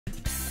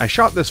I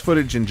shot this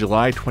footage in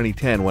July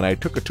 2010 when I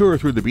took a tour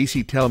through the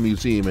BC Tel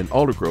Museum in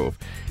Aldergrove,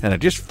 and I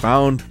just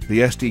found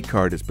the SD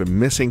card. It's been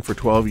missing for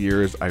 12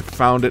 years. I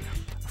found it.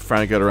 I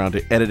finally got around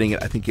to editing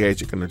it. I think you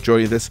guys are going to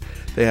enjoy this.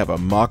 They have a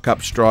mock-up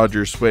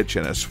stroger switch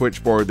and a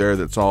switchboard there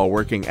that's all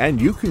working, and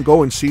you can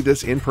go and see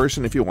this in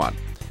person if you want.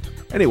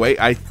 Anyway,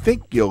 I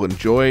think you'll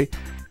enjoy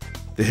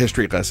the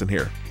history lesson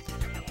here.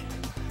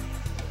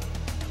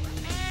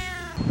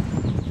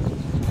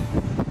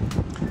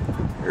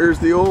 Here's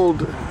the old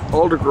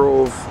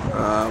Aldergrove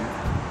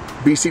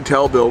BC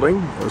Tel building.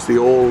 It was the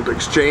old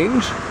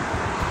Exchange,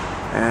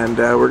 and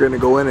we're going to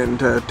go in and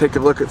take a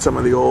look at some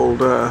of the old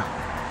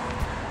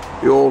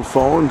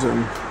phones.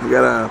 And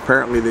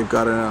apparently they've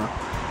got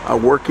a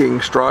working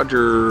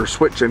stroger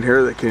switch in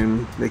here that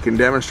they can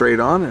demonstrate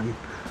on, and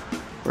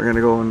we're going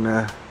to go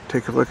and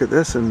take a look at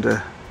this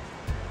and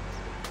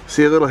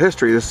see a little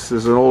history. This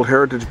is an old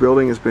heritage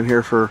building. It's been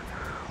here for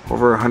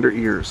over 100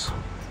 years.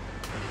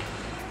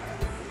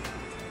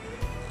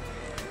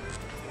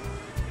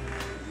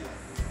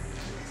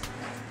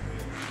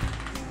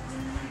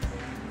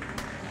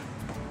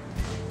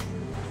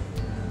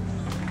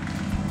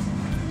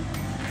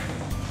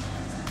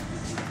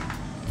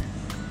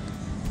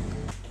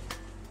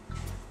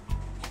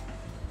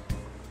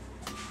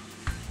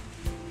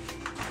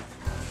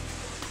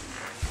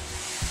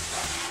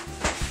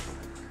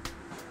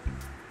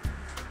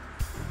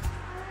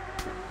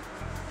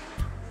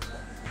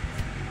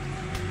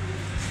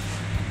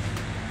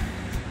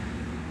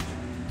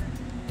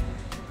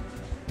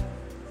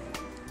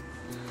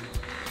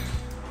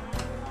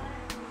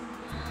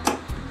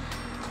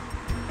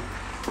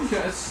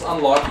 It's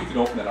unlocked, you can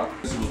open it up.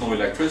 There was no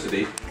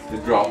electricity,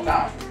 it dropped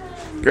down.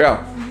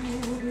 Yeah.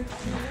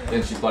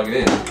 Then she plug it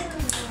in.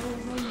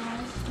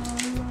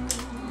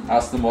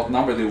 Ask them what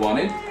number they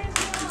wanted,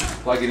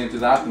 plug it into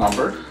that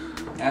number,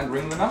 and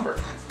ring the number.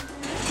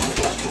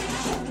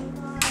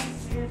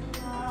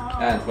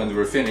 And when they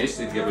were finished,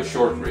 they'd give a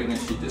short ring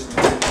and she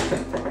disconnected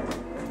it.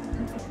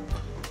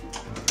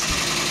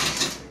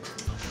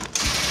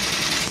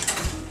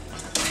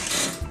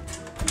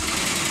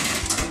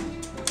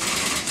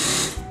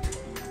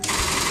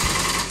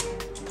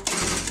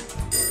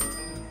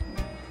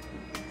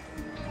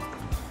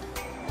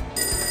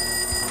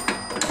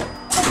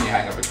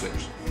 Hang up a switch.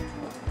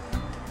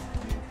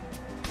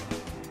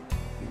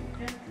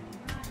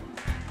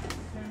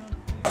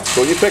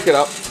 So you pick it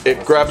up,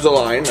 it grabs a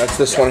line. That's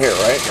this one here,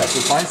 right? Yeah, so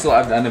fine, still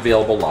have an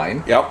available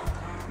line. Yep.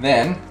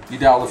 Then you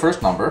dial the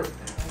first number.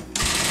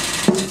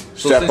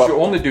 So Step since up.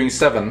 you're only doing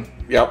 7,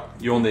 Yep.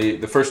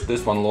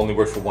 this one will only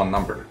work for one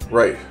number.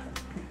 Right.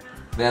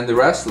 Then the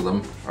rest of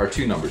them are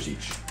 2 numbers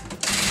each.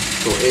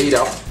 So 8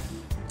 up,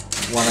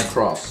 1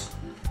 across.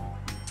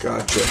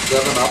 Gotcha.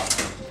 7 up,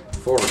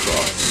 4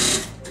 across.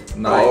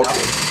 9 up,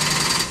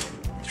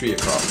 3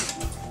 across.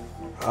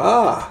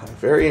 Ah,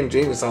 very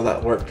ingenious how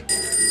that worked.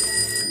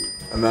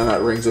 And then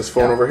that rings this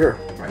phone over here.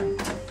 Right.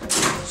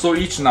 So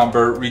each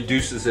number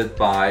reduces it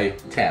by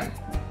 10.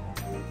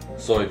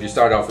 So if you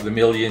start off with 1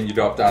 million, you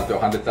drop down to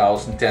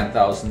 100,000,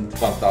 10,000,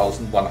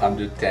 1,000,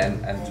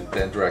 110, and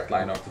then direct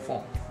line off the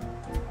phone.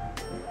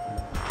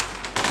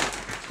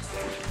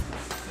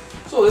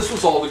 So this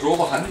was Aldergrove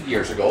 100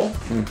 years ago.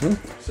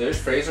 So there's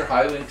Fraser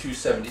Highland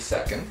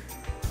 272nd.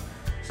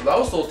 So that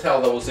was the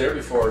hotel that was there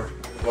before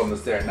the one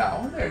that's there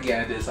now. And there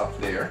again it is up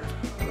there.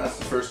 And that's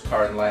the first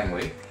car in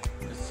Langley.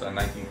 It's a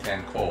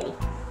 1910 Cole.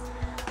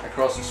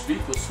 Across the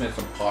street was Smith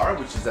 & Parr,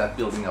 which is that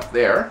building up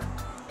there.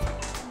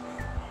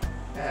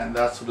 And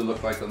that's what it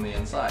looked like on the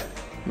inside.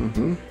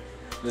 Then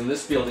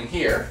this building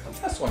here,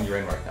 that's the one you're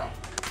in right now.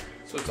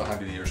 So it's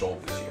 100 years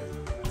old this year.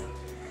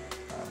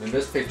 In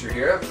this picture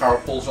here, power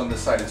poles on this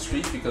side of the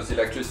street because the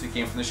electricity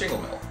came from the shingle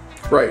mill.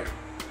 Right.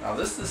 Now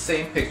this is the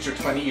same picture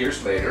 20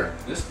 years later.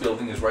 This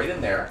building is right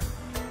in there.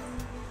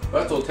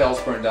 But the hotel's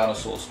burned down, and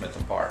so is Smith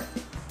 & Parr.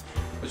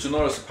 But you'll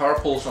notice the power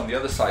poles on the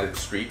other side of the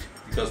street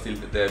because the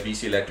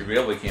BC Electric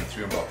Railway came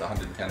through and brought the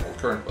 110 volt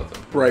current with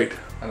them. Right.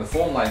 And the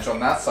phone lines are on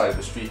that side of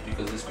the street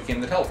because this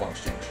became the telephone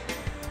exchange.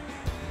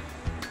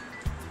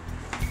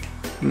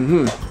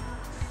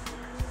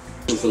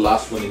 This was the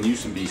last one in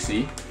use in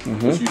BC.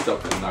 It was used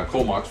up in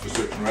Comox for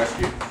search and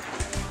rescue.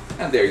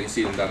 And there you can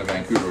see them down in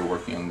Vancouver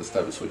working on this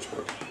type of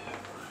switchboard.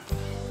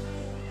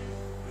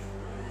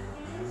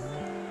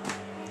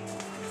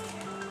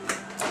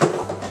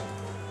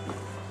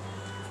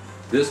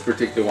 This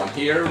particular one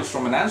here was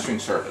from an answering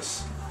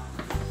service.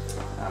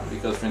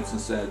 Because, for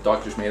instance,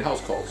 doctors made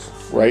house calls.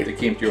 Right. They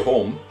came to your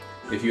home.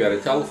 If you had a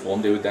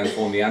telephone, they would then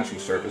phone the answering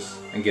service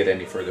and get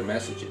any further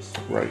messages.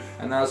 Right.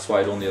 And that's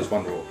why it only has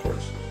 1 row, of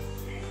course.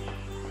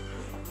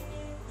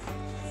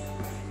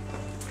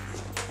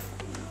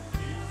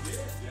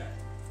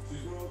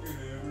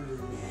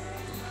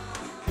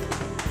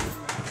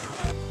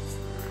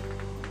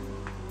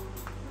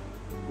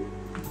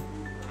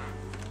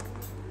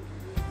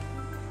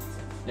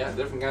 Yeah,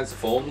 different kinds of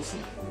phones. Some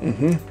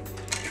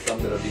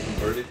that have been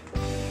converted.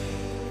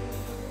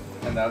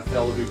 And that's the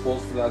elderly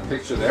post for that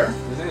picture there.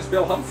 His name is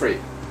Bill Humphrey.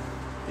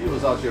 He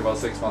was out here about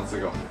 6 months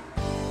ago.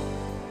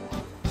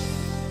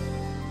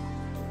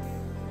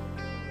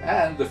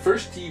 And the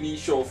first TV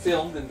show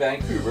filmed in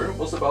Vancouver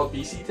was about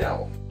BC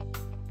Tel.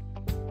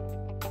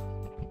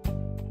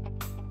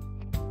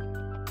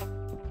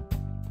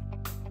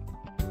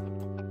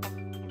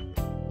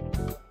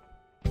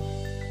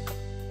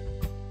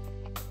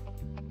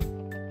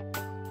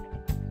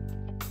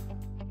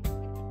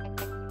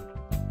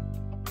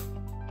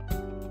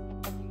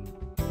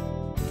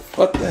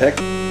 What the heck?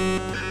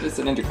 It's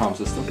an intercom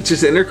system. It's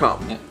just an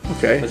intercom. Yeah.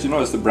 Okay. As you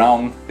notice the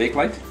brown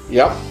bakelite?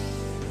 Yep.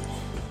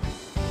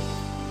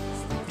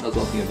 That's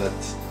one thing that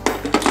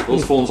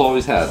those phones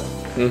always had.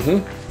 Mm-hmm.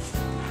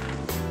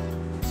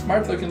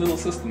 Smart looking little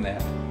system they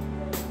have.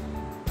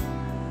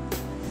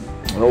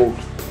 An old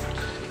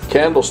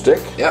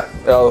candlestick. Yeah.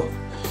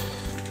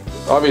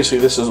 Obviously,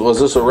 was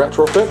this a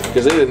retrofit?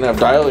 Because they didn't have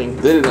dialing.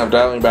 They didn't have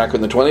dialing back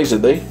in the 20s,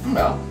 did they?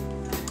 Well,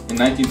 in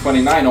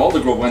 1929,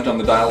 Aldergrove went on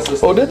the dial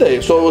system. Oh, did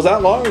they? So it was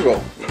that long ago?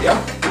 Yeah.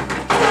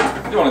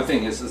 The only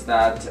thing is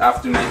that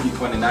after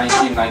 1929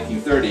 came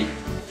 1930,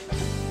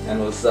 and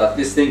it was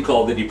this thing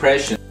called the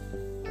Depression.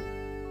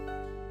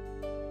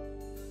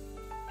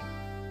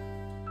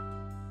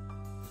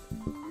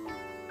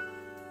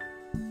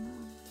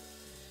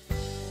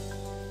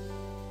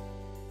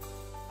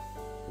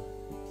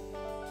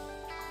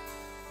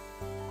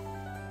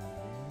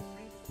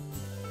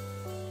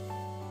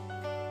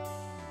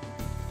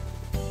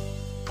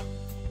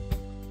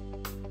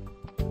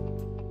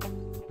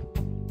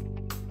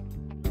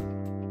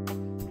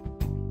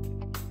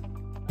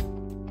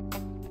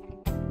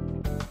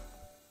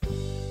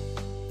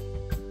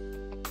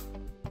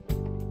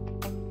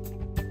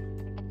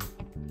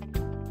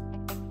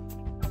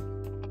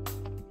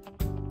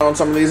 Found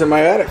some of these in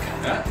my attic.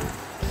 Yeah.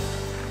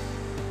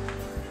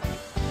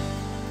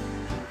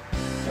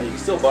 Now you can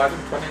still buy them,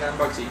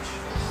 $29 each.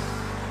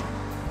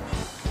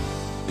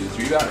 Do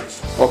 3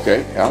 batteries.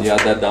 Okay, yeah. You add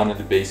that down in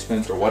the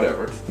basement or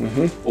whatever.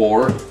 Mm-hmm.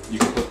 Or you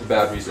can put the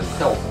batteries in the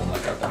telephone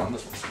like I've done on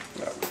this one.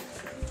 Yeah.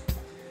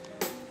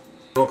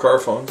 No car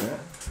phones, yeah.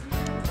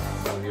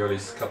 One of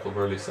the couple of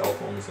early cell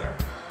phones there.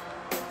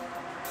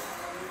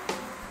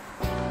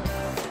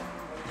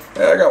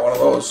 Yeah, I got one of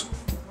those.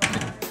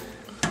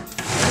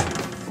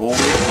 Old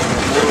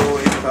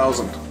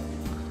 8000.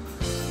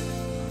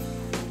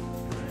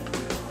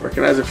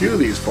 Recognize a few of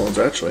these phones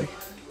actually.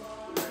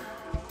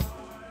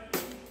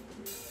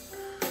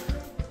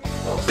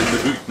 Well, it's in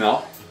the boot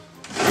now.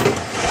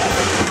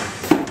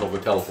 Over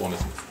telephone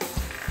isn't.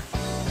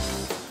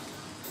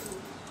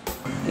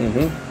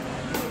 Mm-hmm.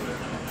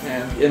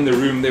 And in the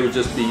room, they would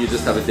just be, you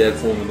just have a dead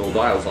phone with no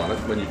dials on it.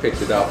 When you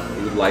picked it up,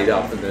 it would light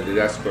up, and then the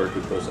desk clerk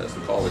would process the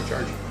call and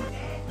charge.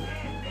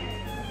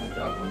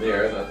 That one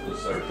there, that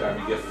was our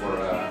retirement gift for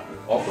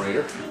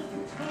operator.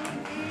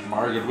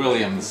 Margaret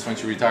Williams, when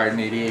she retired in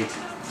 '88.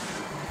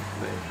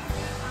 They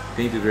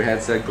painted her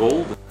headset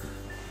gold.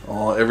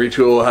 Oh, every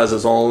tool has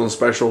its own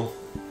special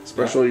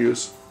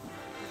use.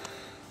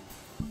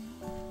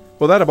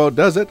 Well, that about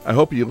does it. I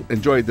hope you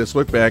enjoyed this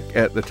look back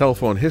at the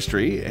telephone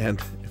history,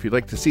 and if you'd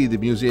like to see the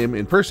museum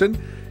in person,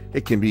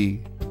 it can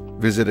be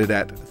visited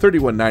at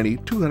 3190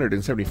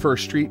 271st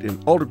Street in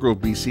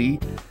Aldergrove,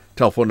 BC.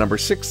 Telephone number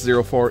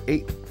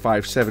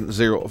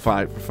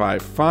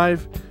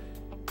 604-857-0555,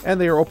 and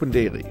they are open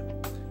daily.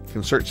 You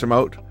can search them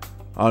out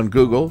on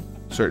Google.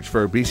 Search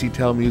for BC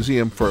Tel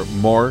Museum for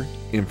more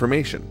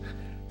information.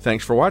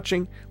 Thanks for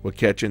watching. We'll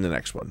catch you in the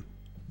next one.